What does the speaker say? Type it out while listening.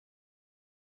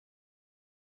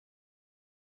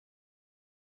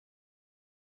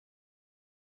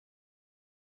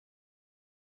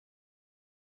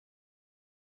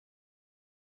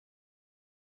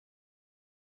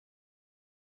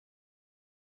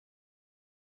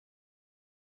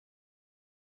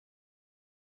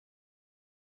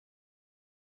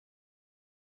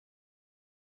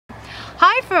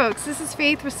Hi folks, this is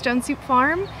Faith with Stone Soup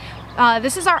Farm.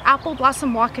 This is our apple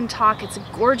blossom walk and talk. It's a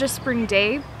gorgeous spring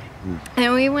day.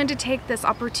 And we wanted to take this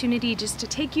opportunity just to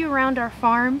take you around our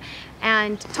farm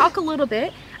and talk a little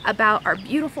bit about our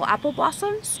beautiful apple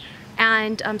blossoms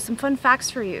and some fun facts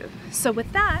for you. So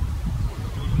with that,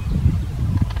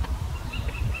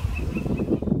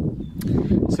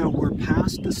 so we're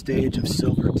past the stage of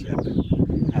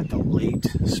silvertip at the late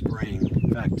spring.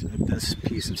 In fact, this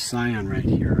piece of scion right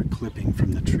here, a clipping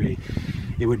from the tree,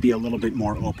 it would be a little bit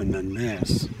more open than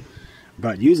this.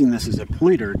 But using this as a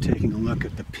pointer, taking a look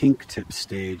at the pink tip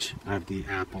stage of the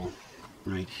apple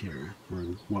right here, or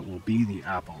what will be the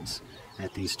apples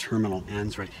at these terminal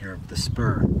ends right here of the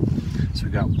spur. So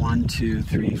we've got 1, 2,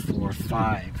 3, 4,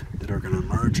 5 that are going to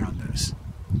emerge on this.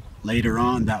 Later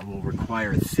on, that will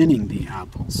require thinning the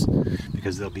apples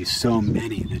because there'll be so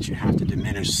many that you have to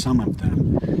diminish some of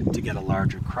them to get a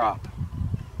larger crop.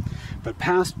 But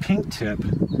past pink tip,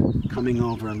 coming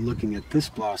over and looking at this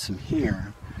blossom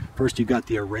here, first you've got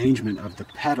the arrangement of the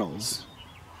petals,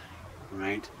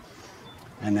 right?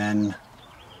 And then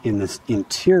in this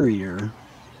interior,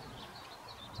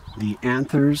 the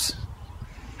anthers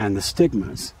and the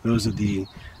stigmas. Those are the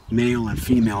male and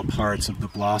female parts of the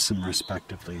blossom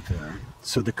respectively there.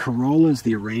 So the corolla is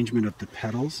the arrangement of the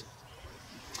petals,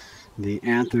 the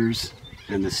anthers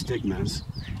and the stigmas,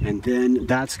 and then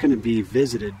that's going to be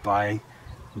visited by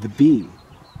the bee.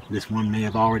 This one may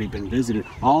have already been visited.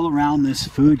 All around this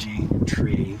Fuji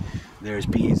tree, there's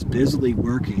bees busily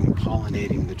working,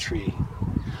 pollinating the tree.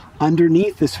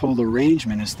 Underneath this whole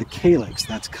arrangement is the calyx.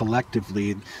 That's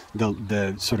collectively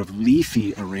the sort of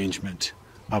leafy arrangement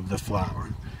of the flower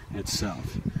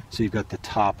itself. So you've got the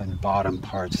top and bottom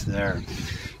parts there.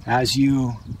 As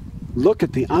you look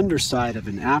at the underside of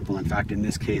an apple, in fact in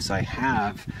this case I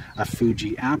have a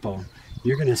Fuji apple,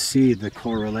 you're going to see the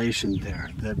correlation there,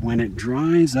 that when it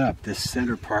dries up, this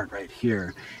center part right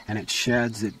here, and it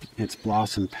sheds its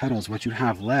blossom petals, what you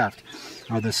have left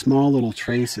are the small little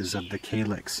traces of the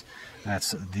calyx.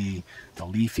 That's the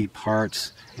leafy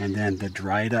parts, and then the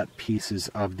dried up pieces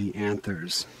of the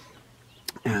anthers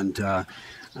and the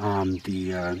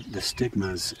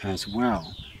stigmas as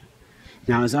well.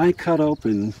 Now as I cut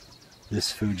open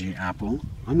this Fuji apple,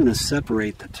 I'm going to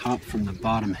separate the top from the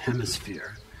bottom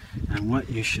hemisphere. And what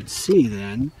you should see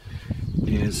then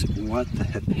is what the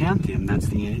hypanthium, that's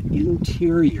the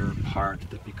interior part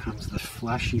that becomes the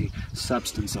fleshy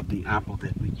substance of the apple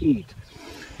that we eat.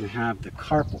 You have the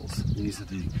carpels, these are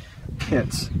the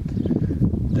pits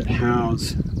that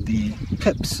house the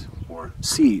pips or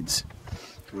seeds,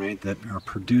 right, that are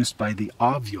produced by the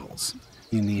ovules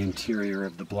in the interior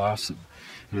of the blossom.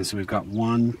 And so we've got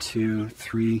 1, 2,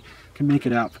 3, can make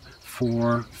it up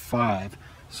 4, 5,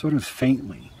 sort of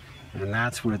faintly. And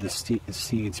that's where the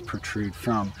seeds protrude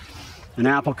from. An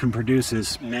apple can produce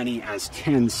as many as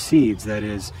 10 seeds, that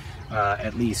is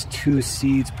at least 2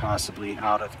 seeds possibly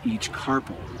out of each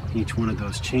carpel, each one of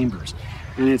those chambers.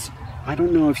 And it's, I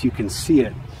don't know if you can see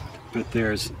it, but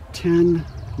there's 10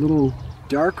 little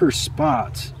darker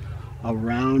spots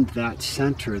around that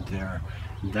center there.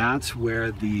 That's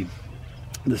where the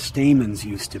stamens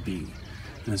used to be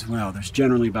as well. There's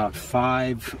generally about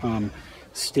 5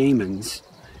 stamens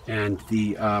and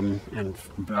 10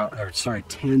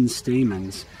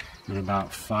 stamens and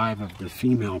about 5 of the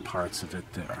female parts of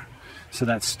it there. So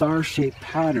that star-shaped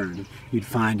pattern you'd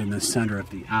find in the center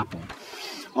of the apple.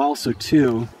 Also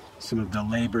too, some of the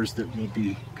labors that we'll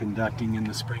be conducting in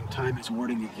the springtime is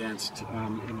warding against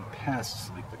any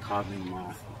pests like the codling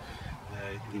moth.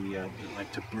 They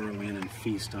like to burrow in and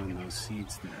feast on those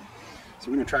seeds there. So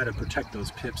we're going to try to protect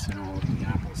those pips in all of the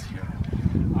apples here.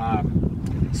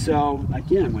 So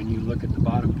again, when you look at the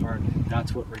bottom part,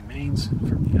 that's what remains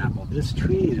from the apple. This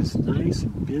tree is nice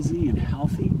and busy and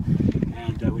healthy,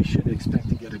 and we should expect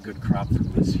to get a good crop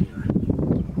from this here.